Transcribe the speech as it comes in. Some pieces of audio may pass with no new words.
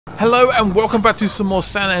Hello and welcome back to some more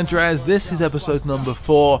San Andreas. This is episode number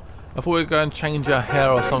 4. I thought we'd go and change our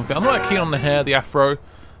hair or something. I'm not that keen on the hair, the afro,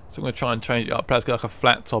 so I'm going to try and change it up. Perhaps get like a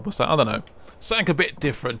flat top or something. I don't know. Something a bit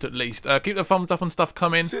different at least. Keep the thumbs up and stuff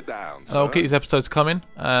coming. Sit down, I'll keep these episodes coming.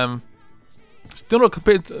 Still not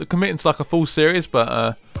committing to like a full series,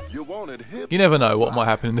 but you never know what might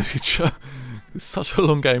happen in the future. It's such a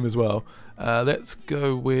long game as well. Let's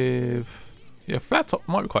go with... yeah, flat top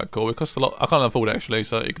might be quite cool. It costs a lot. I can't afford it actually,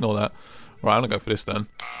 so ignore that. Right, I'm gonna go for this then.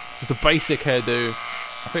 Just a basic hairdo.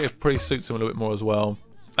 I think it probably suits him a little bit more as well.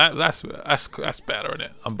 That's better, isn't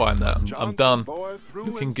it? I'm buying that. I'm done.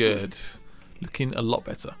 Looking good. Looking a lot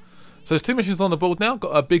better. So there's 2 missions on the board now. Got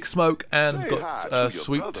a Big Smoke and got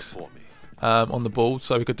Sweet on the board.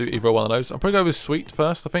 So we could do either one of those. I'll probably go with Sweet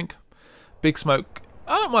first, I think. Big Smoke.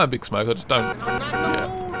 I don't mind Big Smoke. I just don't.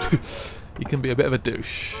 Yeah. He can be a bit of a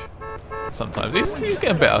douche sometimes. He's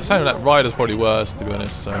getting better. Saying that Ryder's probably worse, to be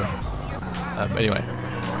honest. So anyway,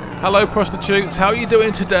 hello prostitutes. How are you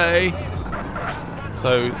doing today?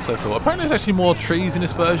 So cool. Apparently there's actually more trees in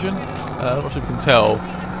this version. I'm not sure if you can tell.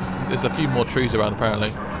 There's a few more trees around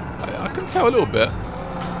apparently. I can tell a little bit.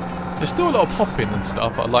 There's still a lot of popping and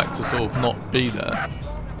stuff. I'd like to sort of not be there.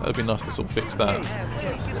 That would be nice to sort of fix that.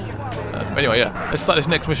 Anyway, yeah. Let's start this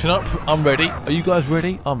next mission up. I'm ready. Are you guys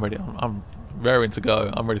ready? I'm ready. I'm raring to go.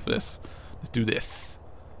 I'm ready for this. Let's do this.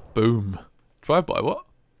 Boom. Drive by, what?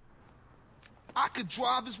 I could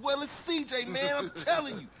drive as well as CJ, man. I'm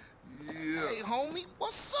telling you. Yeah. Hey, homie,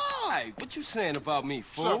 what's up? Hey, what you saying about me,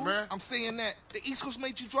 fool? What's up, man? I'm saying that the East Coast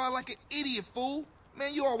made you drive like an idiot, fool.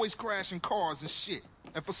 Man, you always crashing cars and shit.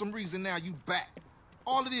 And for some reason now you back.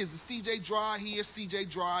 All it is CJ drive here, CJ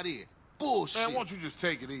drive there. Bullshit. Man, why don't you just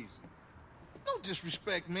take it easy? No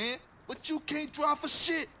disrespect, man. But you can't drive for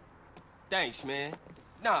shit. Thanks, man.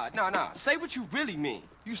 Nah. Say what you really mean.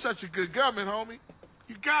 You such a good gunman, homie.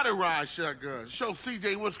 You gotta ride shotgun. Show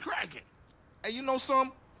CJ what's cracking. Hey, you know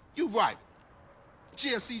something? You right.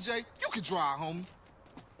 Yeah, CJ, you can drive, homie.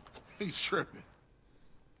 He's tripping.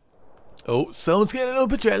 Oh, someone's getting a little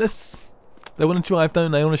bit jealous. They want to drive,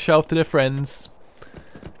 don't they? They want to show off to their friends.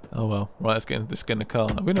 Oh well. Right, let's get in the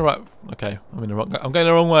car. I'm in the right... okay, I'm going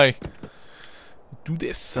the wrong way. Do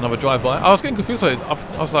this. Another drive-by. I was getting confused. I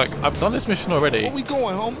was like, I've done this mission already. Where we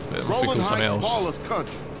going, homie? It must be called something else.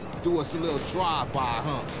 Country. Do us a little drive-by,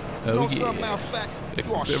 huh? Oh you know, yeah. matter of fact, Bit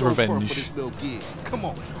you are of revenge. for this little gig. Come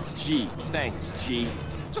on. G. Thanks, G.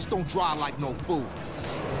 Just don't drive like no fool.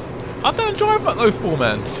 I don't drive like no fool,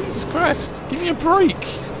 man. Jesus Christ. Give me a break.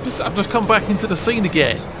 I've just come back into the scene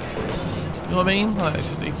again. You know what I mean? Like, it's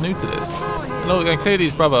just, he's new to this. And clearly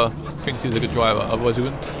his brother thinks he's a good driver. Otherwise he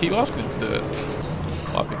wouldn't keep asking him to do it.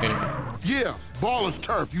 Well, I think anyway. Yeah, ball is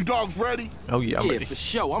turf. You dogs ready? Oh yeah, I'm ready. Yeah, for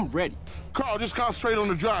sure. I'm ready. Carl, just concentrate on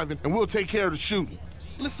the driving, and we'll take care of the shooting.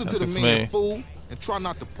 Listen Sounds to the good to man, me. fool, and try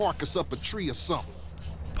not to park us up a tree or something.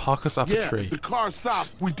 Park us up a tree. The car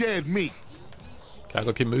stops. We dead meat. Okay, I've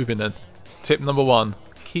got to keep moving then. Tip number 1.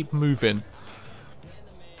 Keep moving.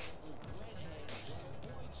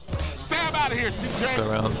 Stab out of here, CJ. Let's go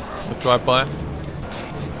around. We'll drive by.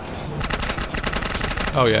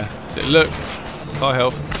 Oh yeah. See, look. Car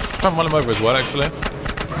health. Try and run him over as well, actually.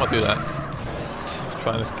 I might do that.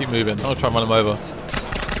 Let's keep moving. I'll try and run him over.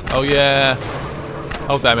 Oh yeah.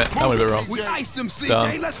 Oh damn it. That went a bit wrong. We iced them, CJ.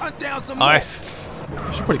 Done. Let's hunt down some more. Iced.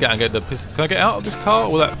 I should probably get out and get the pistol. Can I get out of this car,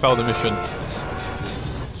 or will that fail the mission?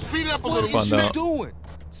 Speed up a What little. is find you out. doing?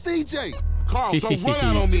 CJ. Carl, don't run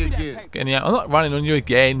out on me again. Getting out. I'm not running on you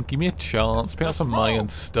again. Give me a chance. Pick up some money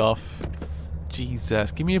and stuff.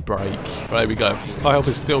 Jesus, give me a break. Right, there we go. Car health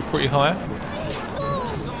is still pretty high.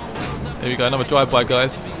 There we go. Another drive-by,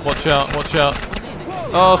 guys. Watch out. Watch out.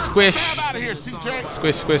 Oh, squish. Stab out of here, CJ.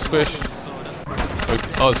 Squish, squish, squish.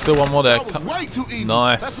 Oh, still one more there. Way too easy.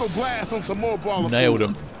 Nice. Let's go blast on some more ball of Nailed food.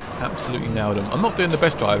 him. Absolutely nailed him. I'm not doing the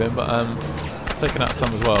best driving, but taking out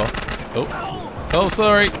some as well. Oh,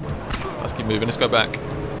 sorry. Let's keep moving. Let's go back.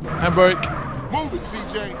 Handbrake. Move it,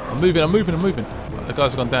 CJ. I'm moving. The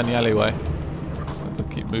guys have gone down the alleyway. I have to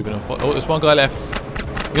keep moving. Oh, there's one guy left.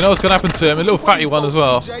 You know what's going to happen to him? A little fatty one as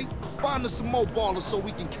well. CJ, find us some more ballers so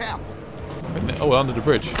we can cap them. Oh, we're under the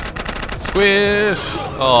bridge. Squish.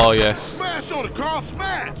 Oh, yes. Smash on it, Carl.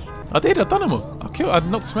 Smash. I've done him all. I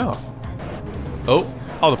knocked him out. Oh,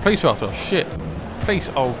 the police are after us. Shit. Police.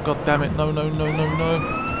 Oh, god damn it. No.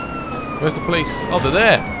 Where's the police? Oh, they're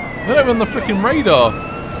there. They're not even on the freaking radar.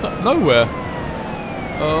 It's like nowhere.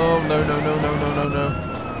 Oh, no.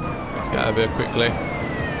 Let's get out of here quickly. I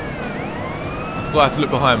forgot I had to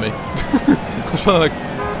look behind me. I was trying to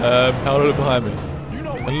how do I look behind me?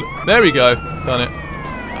 There we go. Done it. Oh,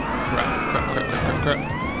 crap.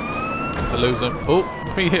 to lose him. Oh,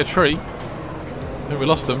 I think he hit a tree. I think we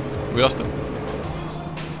lost him. We lost him.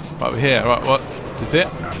 Right, we're here. Right, what? Is this it?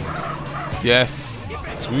 Yes.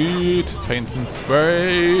 Sweet. Paint and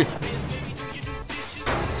spray.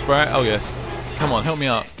 Spray. Oh, yes. Come on, help me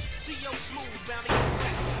out.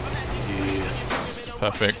 Yes.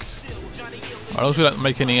 Perfect. Right, as long as we don't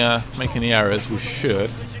make any errors, we should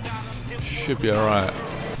be alright.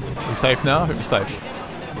 Are we safe now? I think we're safe.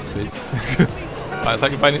 Please. Right, it's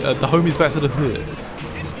like the homie's back to the hood.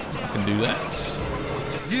 I can do that.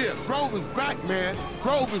 Yeah, Grove is back, man.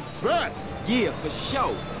 Grove is back. Yeah, for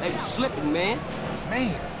sure. They was slipping, man.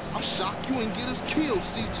 Man, I'm shocked you didn't get us killed,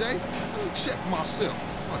 CJ. Let me check myself.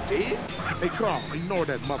 I'm dead? Hey, Carl, ignore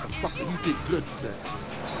that motherfucker. You did good today.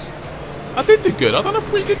 I did do good. I've done a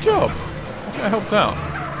pretty good job. I think I helped out.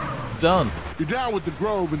 Done. You're down with the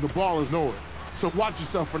Grove and the ball is north. So watch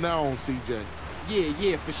yourself from now on, CJ.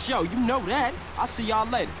 Yeah, for sure. You know that. I'll see y'all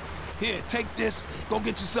later. Here, take this. Go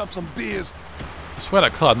get yourself some beers. I swear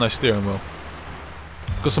that car had no steering wheel.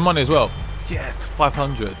 Got some money as well. Yes,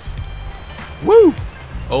 500. Woo!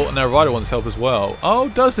 Oh, and our rider wants help as well. Oh,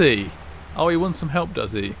 does he? Oh, he wants some help,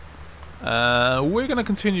 does he? We're going to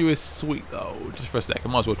continue with Sweet, though. Just for a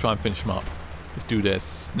second. Might as well try and finish him up. Let's do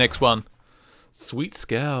this. Next one. Sweet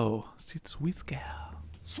Scale. Sweet Scale.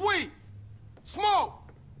 Sweet! Smoke!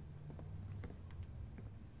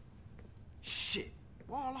 Shit.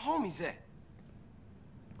 Where all the homies at?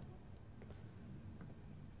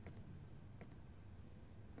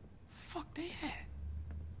 Fuck they at?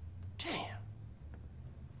 Damn.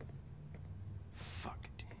 Fuck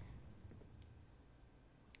it.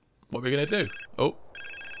 What are we going to do? Oh.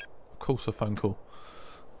 Of course, a phone call.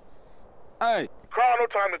 Hey. Carl, no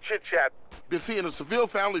time to chit-chat. Been seeing a Seville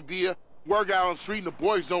family beer, work out on the street, and the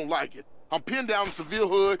boys don't like it. I'm pinned down in Seville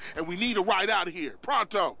hood, and we need a ride out of here.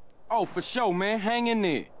 Pronto. Oh, for sure, man. Hang in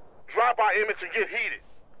there. Drop by Emmett and get heated.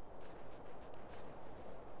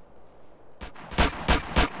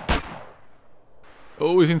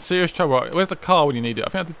 Oh, he's in serious trouble. Right, where's the car when you need it? I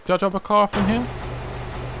think did I drop a car from here?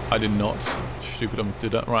 I did not. Stupid of me to do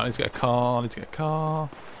that. Right, I need to get a car.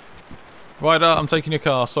 Rider, I'm taking your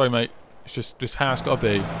car. Sorry, mate. It's just how it's got to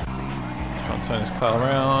be. Just trying to turn this car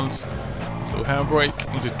around. This little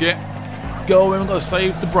handbrake. You just get going. We've got to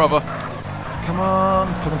save the brother. Come on.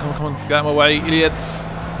 Get out of my way, idiots.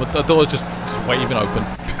 But the door's just waving open.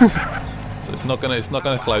 So it's not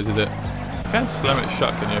gonna close, is it? You can slam it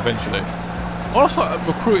shut, can you, eventually? I'll also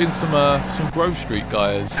recruiting some Grove Street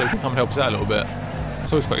guys so they can come and help us out a little bit.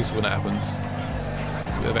 It's always quite useful when that happens.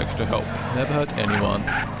 A bit of extra help. Never hurt anyone.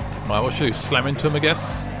 Right, what should I do? Slam into him, I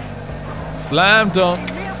guess? Slam dunk!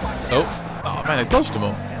 Oh man, they dodged them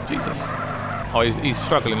all. Jesus. Oh, he's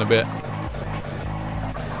struggling a bit.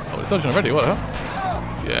 Oh, he's dodging already, what the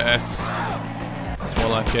hell? Yes. That's more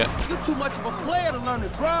like it. You're too much of a player to learn to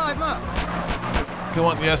drive, huh? Come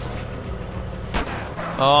on, yes.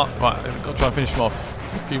 Oh, right, I've got to try and finish him off.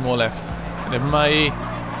 There's a few more left. And it may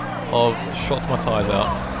have shot my tyres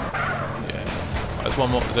out. Yes. There's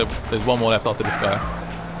one more. There's one more left after this guy.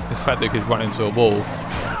 This fat dude is running into a wall.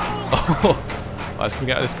 Oh, right, can we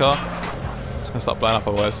get out of this car? It's gonna start blowing up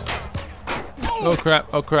otherwise. Oh crap!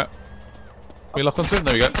 Oh crap! Can we lock onto him?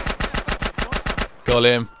 There we go. Got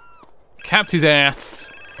him. Capped his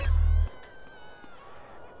ass.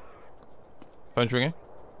 Phone's ringing.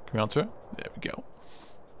 Can we answer it? There we go.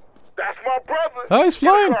 That's my brother. Oh, he's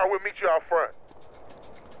flying. Get a car, we'll meet you out front.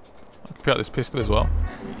 I can pick up this pistol as well.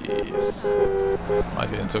 Yes. Might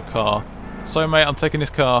get into a car. So, mate, I'm taking this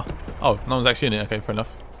car. Oh, no one's actually in it. Okay, fair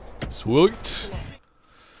enough. Sweet.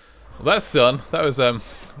 Well, that's done. That was it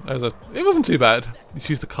wasn't too bad. You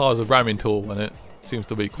used the car as a ramming tool, and it seems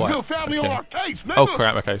to be quite. Okay. Oh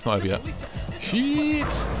crap! Okay, it's not over yet. Shit.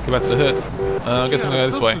 Go back to the hood. I guess I'm gonna go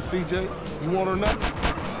this way. CJ, you want her now?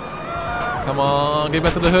 Come on, get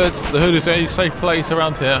back to the hood. The hood is a safe place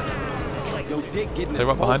around here. They're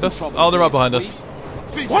right behind us. Oh, they're right behind us.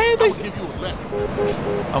 Why are they?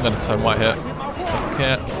 I'm gonna turn right here.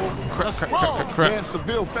 Can't. Crap. Man,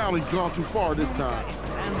 Seville family's gone too far this time.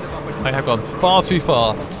 They have gone far too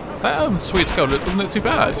far. That Sweet Skull doesn't look too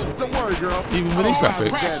bad. Don't worry, girl. Even with these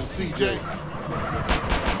graphics. CJ.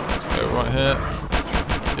 Let's go right here.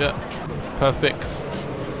 Yeah. Perfect.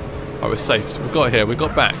 Oh, we're safe. We got here. We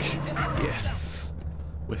got back. Yes.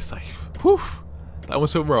 We're safe. Whew. That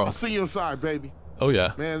almost went wrong. I'll see you inside, baby. Oh,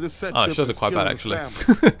 yeah. Man, this set oh, she does look quite bad, actually.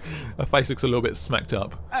 Her face looks a little bit smacked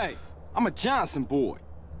up. Hey, I'm a Johnson boy.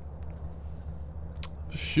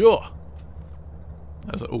 For sure.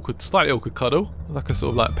 That was an awkward, slightly awkward cuddle. Like a sort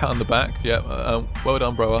of like pat on the back. Yeah, well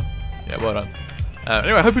done, brother. Yeah, well done.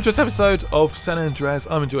 Anyway, I hope you enjoyed this episode of San Andreas.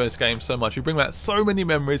 I'm enjoying this game so much. You bring back so many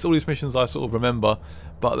memories, all these missions I sort of remember,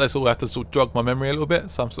 but let's all have to sort of jog my memory a little bit.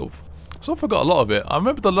 So I'm sort of forgot a lot of it. I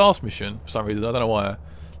remember the last mission for some reason. I don't know why,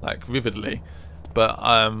 like vividly. But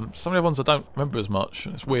some of the ones I don't remember as much.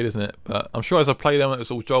 It's weird, isn't it? But I'm sure as I play them,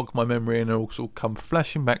 it's all jog my memory and it'll sort of come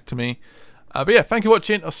flashing back to me. But yeah, thank you for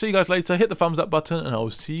watching. I'll see you guys later. Hit the thumbs up button and I'll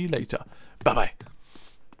see you later. Bye bye.